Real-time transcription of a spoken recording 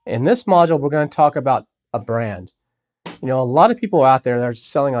In this module, we're going to talk about a brand. You know, a lot of people out there that are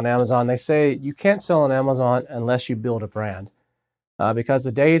selling on Amazon, they say you can't sell on Amazon unless you build a brand, because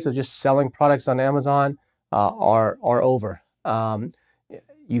the days of just selling products on Amazon are over.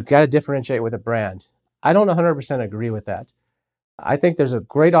 You've got to differentiate with a brand. I don't 100% agree with that. I think there's a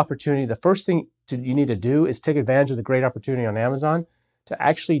great opportunity. The first thing you need to do is take advantage of the great opportunity on Amazon to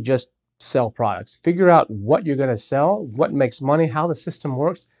actually just sell products. Figure out what you're going to sell, what makes money, how the system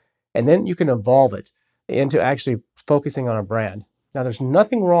works, and then you can evolve it into actually focusing on a brand. Now, there's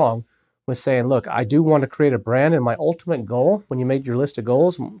nothing wrong with saying, look, I do want to create a brand, and my ultimate goal, when you make your list of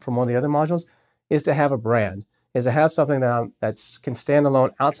goals from one of the other modules, is to have a brand, is to have something that can stand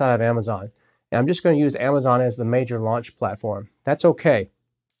alone outside of Amazon. And I'm just going to use Amazon as the major launch platform. That's okay.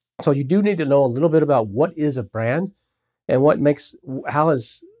 So you do need to know a little bit about what is a brand and what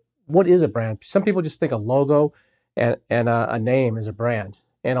is a brand. Some people just think a logo and a name is a brand.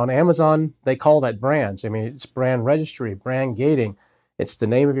 And on Amazon, they call that brands. I mean, it's brand registry, brand gating. It's the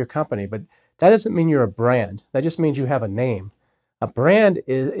name of your company. But that doesn't mean you're a brand. That just means you have a name. A brand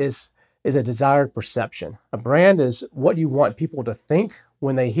is a desired perception. A brand is what you want people to think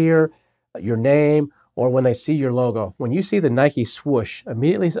when they hear your name or when they see your logo. When you see the Nike swoosh,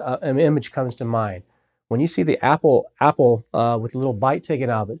 immediately an image comes to mind. When you see the Apple with a little bite taken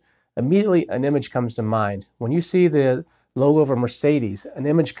out of it, immediately an image comes to mind. When you see the logo of a Mercedes, an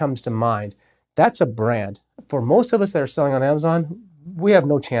image comes to mind. That's a brand. For most of us that are selling on Amazon, we have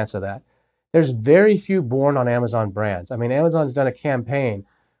no chance of that. There's very few born on Amazon brands. I mean, Amazon's done a campaign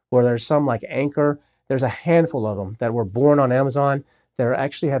where there's some like Anchor. There's a handful of them that were born on Amazon that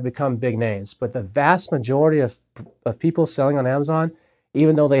actually have become big names. But the vast majority of people selling on Amazon,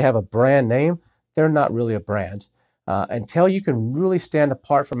 even though they have a brand name, they're not really a brand. Until you can really stand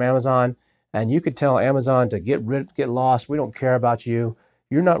apart from Amazon and you could tell Amazon to get lost, we don't care about you,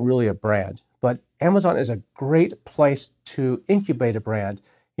 you're not really a brand. But Amazon is a great place to incubate a brand.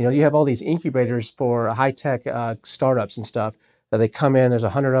 You know, you have all these incubators for high-tech startups and stuff that they come in. There's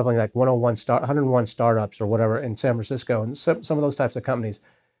 100 of them, like 101 startups or whatever in San Francisco, and some of those types of companies.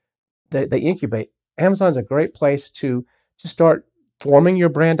 They incubate. Amazon's a great place to start forming your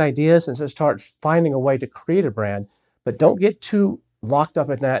brand ideas and to start finding a way to create a brand. But don't get too locked up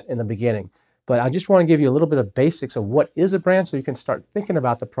in that in the beginning. But I just want to give you a little bit of basics of what is a brand so you can start thinking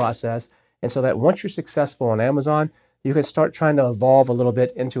about the process. And so that once you're successful on Amazon, you can start trying to evolve a little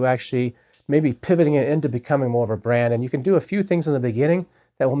bit into actually maybe pivoting it into becoming more of a brand. And you can do a few things in the beginning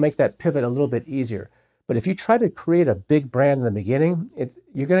that will make that pivot a little bit easier. But if you try to create a big brand in the beginning,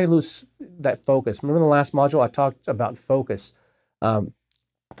 you're going to lose that focus. Remember in the last module, I talked about focus.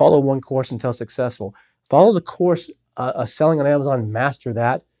 Follow one course until successful. Follow the course of selling on Amazon, master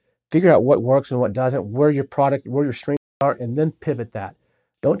that, figure out what works and what doesn't, where your strengths are, and then pivot that.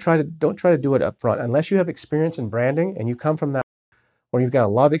 Don't try to do it up front. Unless you have experience in branding and you come from that, or you've got a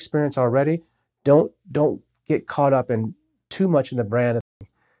lot of experience already, don't get caught up in too much in the brand.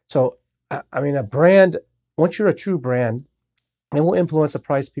 So, I mean, a brand, once you're a true brand, it will influence the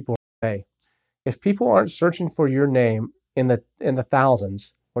price people pay. If people aren't searching for your name in the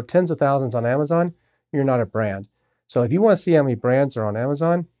thousands or tens of thousands on Amazon, you're not a brand. So if you want to see how many brands are on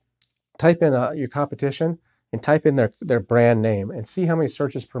Amazon, type in your competition and type in their brand name and see how many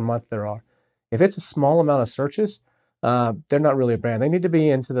searches per month there are. If it's a small amount of searches, they're not really a brand. They need to be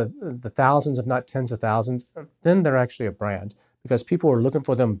into the thousands, if not tens of thousands. Then they're actually a brand because people are looking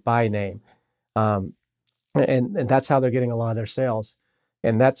for them by name. And that's how they're getting a lot of their sales.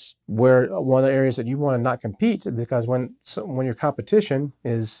 And that's where one of the areas that you want to not compete, because when your competition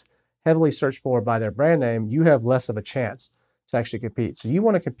is heavily searched for by their brand name, you have less of a chance to actually compete. So you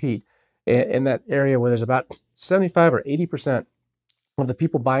want to compete in that area where there's about 75 or 80% of the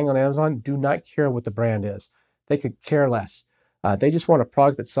people buying on Amazon do not care what the brand is. They could care less. They just want a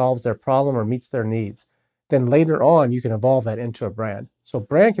product that solves their problem or meets their needs. Then later on, you can evolve that into a brand. So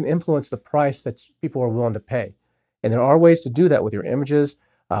brand can influence the price that people are willing to pay. And there are ways to do that with your images,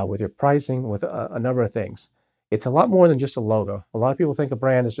 with your pricing, with a number of things. It's a lot more than just a logo. A lot of people think a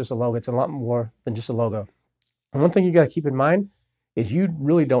brand is just a logo. It's a lot more than just a logo. And one thing you got to keep in mind is you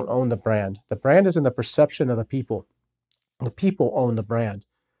really don't own the brand. The brand is in the perception of the people. The people own the brand.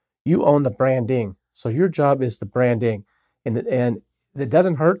 You own the branding. So your job is the branding. And it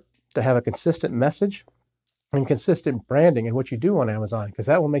doesn't hurt to have a consistent message and consistent branding in what you do on Amazon, because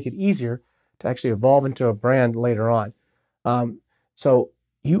that will make it easier to actually evolve into a brand later on. So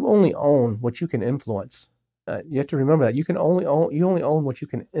you only own what you can influence. You have to remember that you only own what you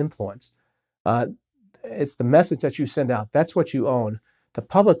can influence. It's the message that you send out. That's what you own. The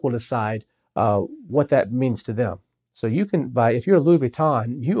public will decide what that means to them. So you can buy, if you're Louis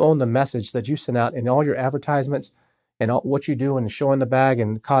Vuitton, you own the message that you send out in all your advertisements and all, what you do and showing the bag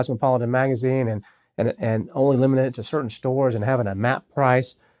in Cosmopolitan magazine and only limiting it to certain stores and having a map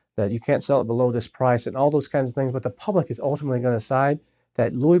price that you can't sell it below this price and all those kinds of things. But the public is ultimately going to decide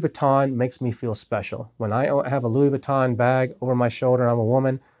that Louis Vuitton makes me feel special. When I have a Louis Vuitton bag over my shoulder and I'm a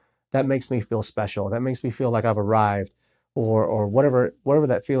woman, that makes me feel special. That makes me feel like I've arrived, or whatever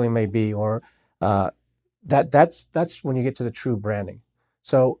that feeling may be, or that's when you get to the true branding.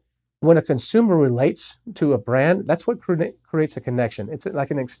 So when a consumer relates to a brand, that's what creates a connection. It's like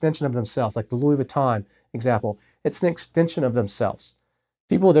an extension of themselves, like the Louis Vuitton example. It's an extension of themselves.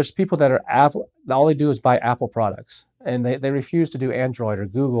 There's people that are all they do is buy Apple products, and they refuse to do Android or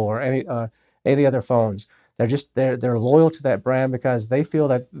Google or any of the other phones. They're loyal to that brand because they feel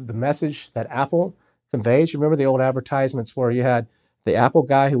that the message that Apple conveys. You remember the old advertisements where you had the Apple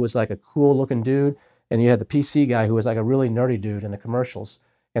guy who was like a cool looking dude, and you had the PC guy who was like a really nerdy dude in the commercials,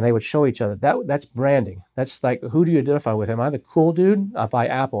 and they would show each other. That's branding. That's like, who do you identify with? Am I the cool dude? I buy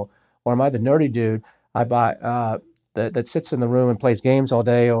Apple, or am I the nerdy dude? I buy that sits in the room and plays games all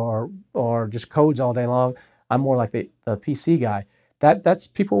day, or just codes all day long. I'm more like the PC guy. That's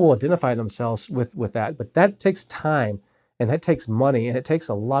people will identify themselves with that, but that takes time and that takes money and it takes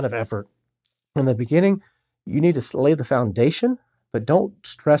a lot of effort. In the beginning, you need to lay the foundation, but don't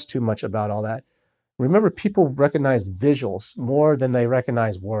stress too much about all that. Remember, people recognize visuals more than they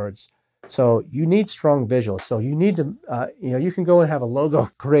recognize words. So you need strong visuals. So you need to, you can go and have a logo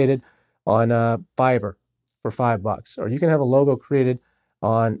created on Fiverr for $5, or you can have a logo created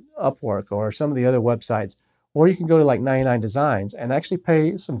on Upwork or some of the other websites, or you can go to like 99 Designs and actually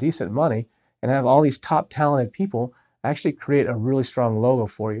pay some decent money and have all these top talented people actually create a really strong logo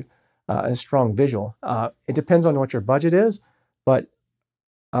for you, a strong visual. It depends on what your budget is, but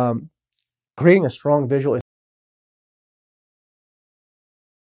creating a strong visual is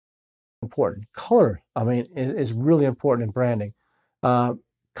important. Color, is really important in branding.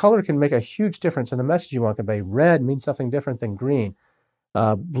 Color can make a huge difference in the message you want to convey. Red means something different than green.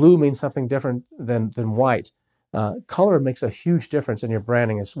 Blue means something different than white. Color makes a huge difference in your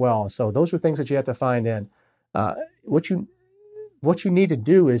branding as well. So those are things that you have to find in. What you need to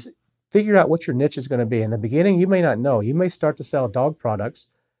do is figure out what your niche is going to be. In the beginning, you may not know. You may start to sell dog products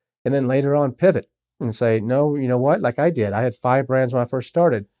and then later on pivot and say, no, you know what? Like I did. I had 5 brands when I first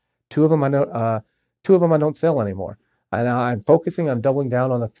started. 2 of them I don't sell anymore. And I'm focusing on doubling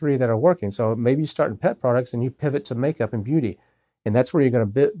down on the 3 that are working. So maybe you start in pet products and you pivot to makeup and beauty. And that's where you're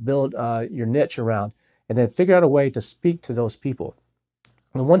going to build your niche around, and then figure out a way to speak to those people.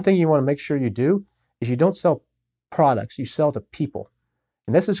 And one thing you want to make sure you do is you don't sell products, you sell to people.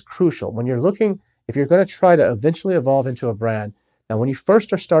 And this is crucial. When you're looking, if you're going to try to eventually evolve into a brand, now when you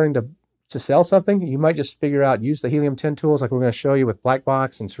first are starting to sell something, you might just use the Helium 10 tools like we're going to show you with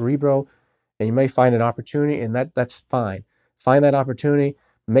Blackbox and Cerebro, and you may find an opportunity, and that's fine. Find that opportunity,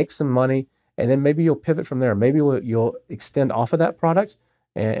 make some money, and then maybe you'll pivot from there. Maybe you'll extend off of that product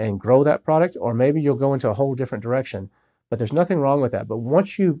and grow that product, or maybe you'll go into a whole different direction. But there's nothing wrong with that. But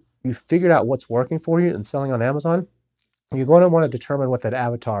once you've figured out what's working for you and selling on Amazon, you're going to want to determine what that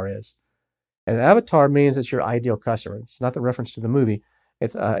avatar is. And an avatar means it's your ideal customer. It's not the reference to the movie.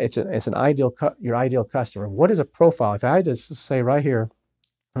 It's your ideal customer. What is a profile? If I had to say right here,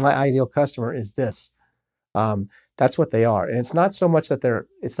 my ideal customer is this. That's what they are. And it's not so much that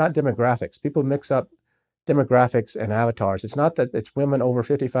it's not demographics. People mix up demographics and avatars. It's not that it's women over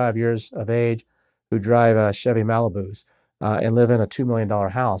 55 years of age who drive Chevy Malibus and live in a $2 million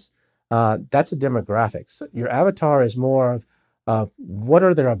house. That's a demographics. Your avatar is more of what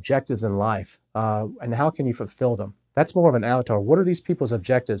are their objectives in life and how can you fulfill them. That's more of an avatar. What are these people's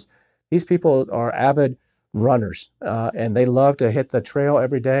objectives? These people are avid runners and they love to hit the trail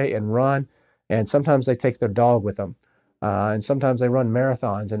every day and run. And sometimes they take their dog with them. And sometimes they run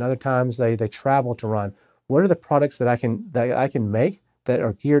marathons, and other times they travel to run. What are the products that I can make that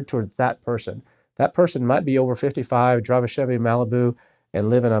are geared towards that person? That person might be over 55, drive a Chevy Malibu, and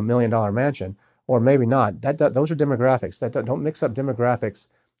live in a $1 million mansion, or maybe not. Those are demographics. Don't mix up demographics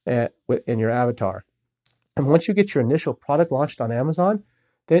in your avatar. And once you get your initial product launched on Amazon,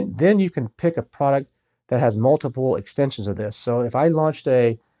 then you can pick a product that has multiple extensions of this. So if I launched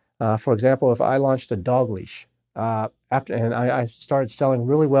for example, if I launched a dog leash and I started selling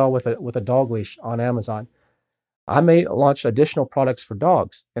really well with a dog leash on Amazon, I may launch additional products for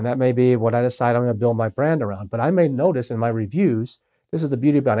dogs, and that may be what I decide I'm going to build my brand around. But I may notice in my reviews, this is the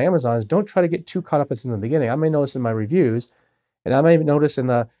beauty about Amazon, is don't try to get too caught up in the beginning. I may notice in my reviews, and I may notice in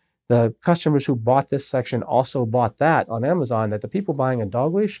the customers who bought this section also bought that on Amazon, that the people buying a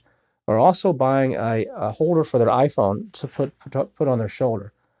dog leash are also buying a holder for their iPhone to put on their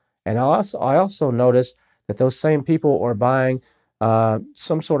shoulder. And I also noticed that those same people are buying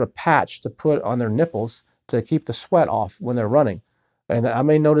some sort of patch to put on their nipples to keep the sweat off when they're running. And I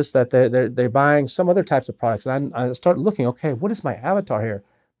may notice that they're buying some other types of products. And I start looking, okay, what is my avatar here?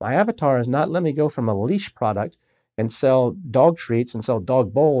 My avatar is not let me go from a leash product and sell dog treats and sell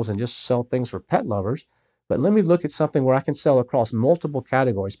dog bowls and just sell things for pet lovers. But let me look at something where I can sell across multiple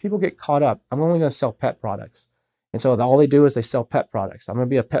categories. People get caught up. I'm only going to sell pet products. And so all they do is they sell pet products. I'm going to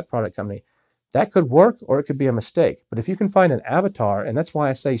be a pet product company. That could work or it could be a mistake. But if you can find an avatar, and that's why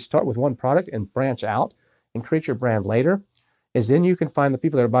I say start with one product and branch out and create your brand later, is then you can find the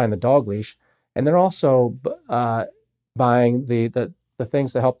people that are buying the dog leash, and they're also buying the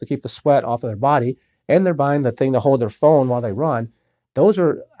things to help to keep the sweat off of their body, and they're buying the thing to hold their phone while they run. Those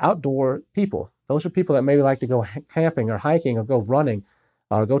are outdoor people. Those are people that maybe like to go camping or hiking or go running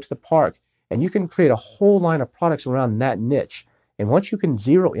or go to the park. And you can create a whole line of products around that niche. And once you can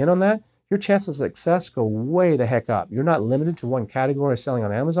zero in on that, your chances of success go way the heck up. You're not limited to one category of selling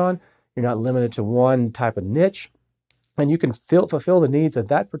on Amazon. You're not limited to one type of niche. And you can fulfill the needs of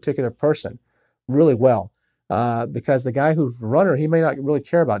that particular person really well. Because the guy who's a runner, he may not really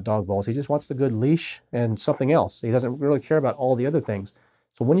care about dog bowls. He just wants the good leash and something else. He doesn't really care about all the other things.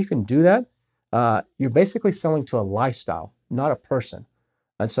 So when you can do that, you're basically selling to a lifestyle, not a person.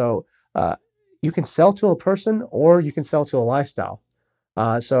 And so you can sell to a person or you can sell to a lifestyle.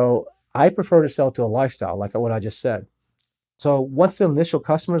 So I prefer to sell to a lifestyle, like what I just said. So once the initial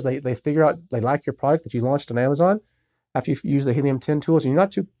customers, they figure out they like your product that you launched on Amazon, after you use the Helium 10 tools, and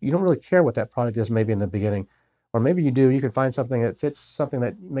you don't really care what that product is maybe in the beginning, or maybe you do, you can find something that fits, something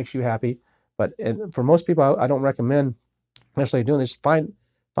that makes you happy. But for most people, I don't recommend necessarily doing this. Find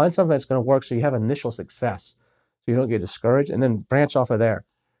something that's going to work so you have initial success, so you don't get discouraged, and then branch off of there.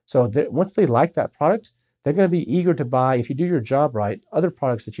 So once they like that product, they're going to be eager to buy, if you do your job right, other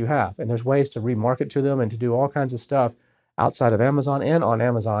products that you have. And there's ways to remarket to them and to do all kinds of stuff outside of Amazon and on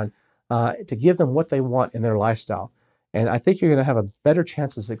Amazon to give them what they want in their lifestyle. And I think you're going to have a better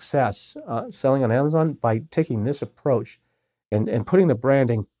chance of success selling on Amazon by taking this approach and putting the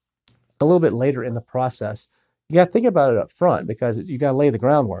branding a little bit later in the process. You got to think about it up front because you got to lay the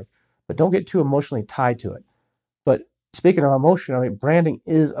groundwork, but don't get too emotionally tied to it. But speaking of emotion, I mean, branding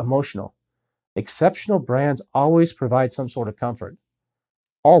is emotional. Exceptional brands always provide some sort of comfort.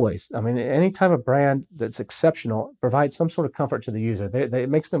 Always. I mean, any type of brand that's exceptional provides some sort of comfort to the user. It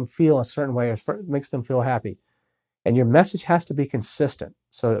makes them feel a certain way, or makes them feel happy. And your message has to be consistent.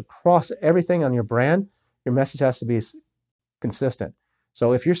 So across everything on your brand, your message has to be consistent.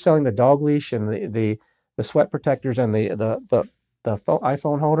 So if you're selling the dog leash and the sweat protectors and the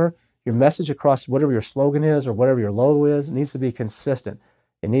iPhone holder, your message across whatever your slogan is or whatever your logo is needs to be consistent.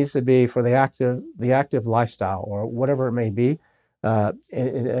 It needs to be for the active lifestyle or whatever it may be, a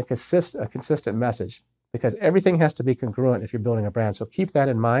consistent message, because everything has to be congruent if you're building a brand. So keep that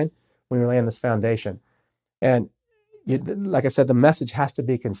in mind when you're laying this foundation. And like I said, the message has to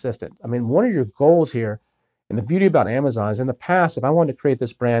be consistent. I mean, one of your goals here, and the beauty about Amazon is in the past, if I wanted to create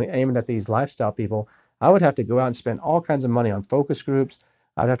this brand aimed at these lifestyle people, I would have to go out and spend all kinds of money on focus groups.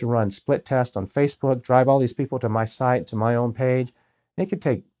 I'd have to run split tests on Facebook, drive all these people to my site, to my own page. It could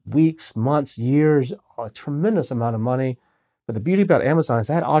take weeks, months, years, a tremendous amount of money. But the beauty about Amazon is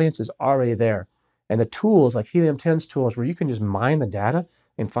that audience is already there. And the tools like Helium 10's tools where you can just mine the data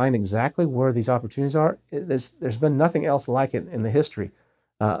and find exactly where these opportunities are. There's been nothing else like it in the history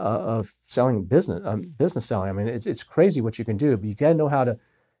of selling business selling. I mean, it's crazy what you can do, but you gotta know how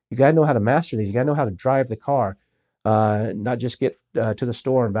to master these. You gotta know how to drive the car, not just get to the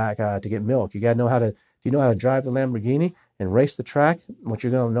store and back to get milk. You gotta know if you know how to drive the Lamborghini and race the track, what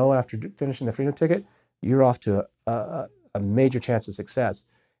you're gonna know after finishing the Freedom Ticket, you're off to a major chance of success.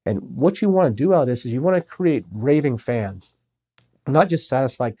 And what you want to do out of this is you want to create raving fans, not just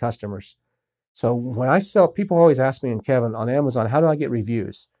satisfied customers. So when I sell, people always ask me, and Kevin, on Amazon, how do I get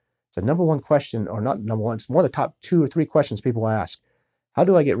reviews? It's the number one question, or not number one, it's one of the top 2 or 3 questions people ask. How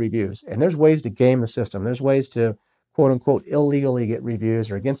do I get reviews? And there's ways to game the system. There's ways to, quote unquote, illegally get reviews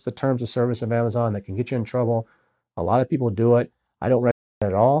or against the terms of service of Amazon that can get you in trouble. A lot of people do it. I don't recommend it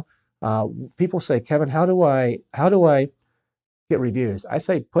at all. People say, Kevin, how do I get reviews? I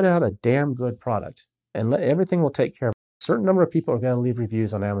say, put out a damn good product and everything will take care of it. A certain number of people are going to leave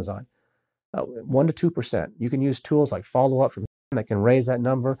reviews on Amazon, 1 to 2%. You can use tools like Follow Up from that can raise that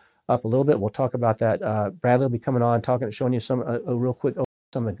number up a little bit. We'll talk about that. Bradley will be coming on showing you a real quick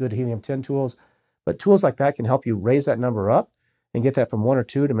some of the good Helium 10 tools. But tools like that can help you raise that number up and get that from 1 or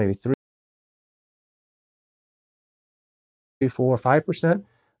 2 to maybe 3, 4, 5%.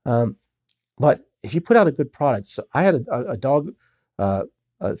 But if you put out a good product, so I had a dog, a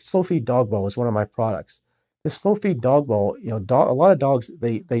slow feed dog bowl was one of my products. This slow feed dog bowl, a lot of dogs,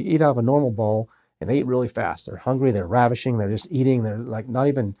 they eat out of a normal bowl and they eat really fast. They're hungry, they're ravishing, they're just eating, they're like not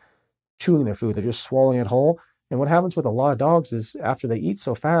even chewing their food, they're just swallowing it whole. And what happens with a lot of dogs is after they eat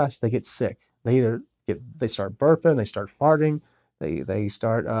so fast, they get sick. They start burping, they start farting,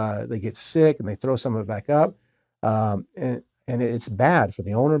 they get sick, and they throw some of it back up, and it's bad for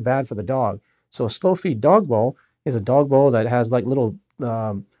the owner, bad for the dog. So a slow feed dog bowl is a dog bowl that has like little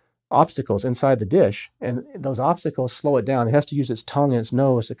obstacles inside the dish, and those obstacles slow it down. It has to use its tongue and its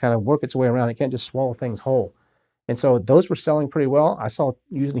nose to kind of work its way around. It can't just swallow things whole. And so those were selling pretty well. I saw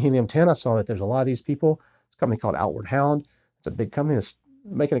using the Helium-10, I saw that there's a lot of these people. It's a company called Outward Hound. It's a big company that's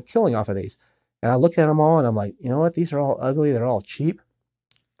making a killing off of these. And I look at them all and I'm like, you know what? These are all ugly. They're all cheap.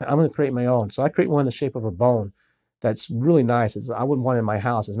 I'm going to create my own. So I create one in the shape of a bone that's really nice. I wouldn't want it in my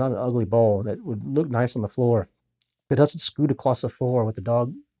house. It's not an ugly bowl that would look nice on the floor. It doesn't scoot across the floor with the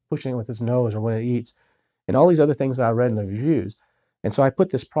dog pushing it with his nose or when it eats, and all these other things that I read in the reviews. And so I put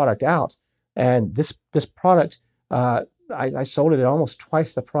this product out, and this product, I sold it at almost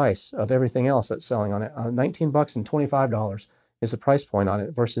twice the price of everything else that's selling on it. $19 and $25 is the price point on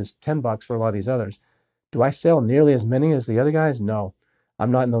it versus $10 for a lot of these others. Do I sell nearly as many as the other guys? No.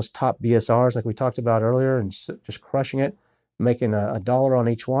 I'm not in those top BSRs like we talked about earlier and just crushing it, making a dollar on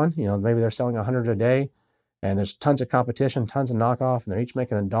each one. Maybe they're selling 100 a day, and there's tons of competition, tons of knockoff, and they're each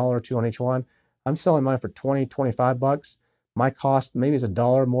making a dollar or two on each one. I'm selling mine for $20, $25. My cost maybe is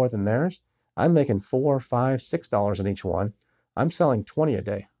 $1 more than theirs. I'm making $4, $5, $6 on each one. I'm selling 20 a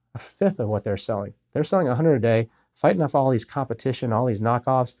day, a fifth of what they're selling. They're selling 100 a day, fighting off all these competition, all these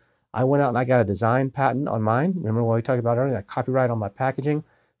knockoffs. I went out and I got a design patent on mine. Remember what we talked about earlier? I copyright on my packaging,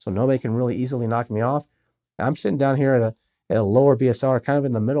 so nobody can really easily knock me off. And I'm sitting down here at a lower BSR, kind of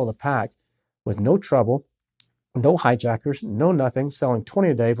in the middle of the pack, with no trouble, no hijackers, no nothing, selling 20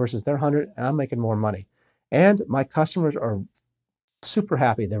 a day versus their 100, and I'm making more money. And my customers are super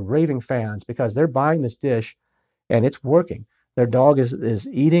happy. They're raving fans because they're buying this dish and it's working. Their dog is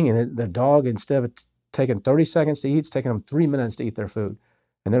eating, and their dog, instead of taking 30 seconds to eat, it's taking them 3 minutes to eat their food.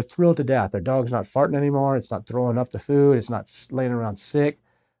 And they're thrilled to death. Their dog's not farting anymore. It's not throwing up the food. It's not laying around sick.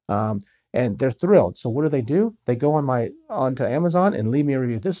 And they're thrilled. So what do? They go onto Amazon and leave me a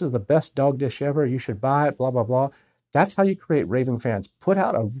review. This is the best dog dish ever. You should buy it, blah, blah, blah. That's how you create raving fans. Put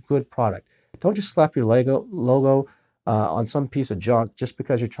out a good product. Don't just slap your logo on some piece of junk just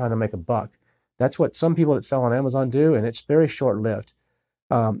because you're trying to make a buck. That's what some people that sell on Amazon do, and it's very short-lived.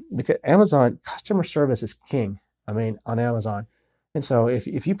 Because Amazon, customer service is king, on Amazon. And so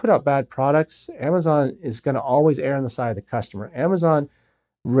if you put out bad products, Amazon is going to always err on the side of the customer. Amazon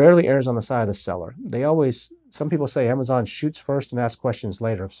rarely errs on the side of the seller. Some people say Amazon shoots first and asks questions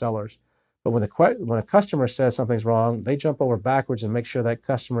later of sellers. But when a customer says something's wrong, they jump over backwards and make sure that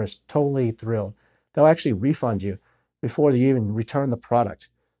customer is totally thrilled. They'll actually refund you before they even return the product.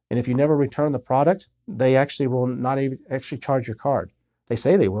 And if you never return the product, they actually will not even actually charge your card. They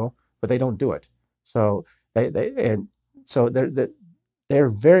say they will, but they don't do it. So they're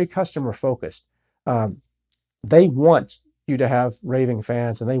very customer focused. They want you to have raving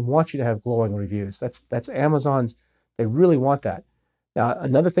fans, and they want you to have glowing reviews. That's Amazon's. They really want that. Now,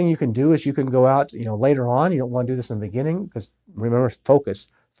 another thing you can do is you can go out, later on. You don't want to do this in the beginning because remember, focus.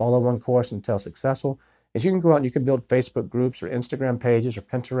 Follow one course until successful. Is you can go out and you can build Facebook groups or Instagram pages or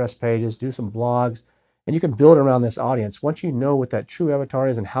Pinterest pages, do some blogs, and you can build around this audience. Once you know what that true avatar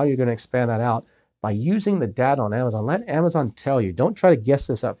is and how you're going to expand that out, by using the data on Amazon, let Amazon tell you. Don't try to guess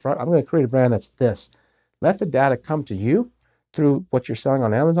this up front. I'm going to create a brand that's this. Let the data come to you through what you're selling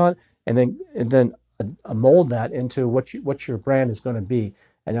on Amazon, and then mold that into what your brand is going to be.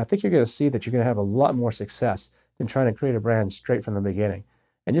 And I think you're going to see that you're going to have a lot more success than trying to create a brand straight from the beginning.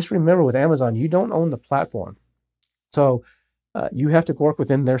 And just remember, with Amazon, you don't own the platform. So you have to work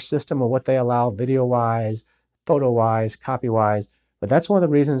within their system of what they allow video-wise, photo-wise, copy-wise. But that's one of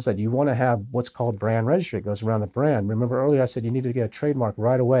the reasons that you want to have what's called brand registry. It goes around the brand. Remember earlier I said you need to get a trademark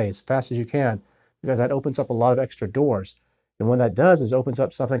right away as fast as you can, because that opens up a lot of extra doors. And what that does is opens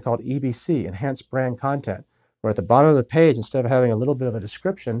up something called EBC, Enhanced Brand Content, where at the bottom of the page, instead of having a little bit of a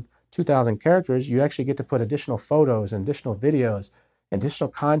description, 2,000 characters, you actually get to put additional photos and additional videos, additional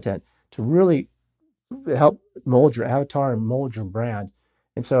content to really help mold your avatar and mold your brand.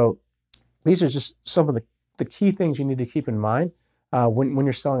 And so these are just some of the key things you need to keep in mind when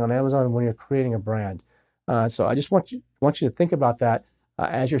you're selling on Amazon and when you're creating a brand. So I just want you to think about that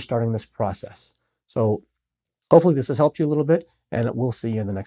as you're starting this process. So hopefully this has helped you a little bit, and we'll see you in the next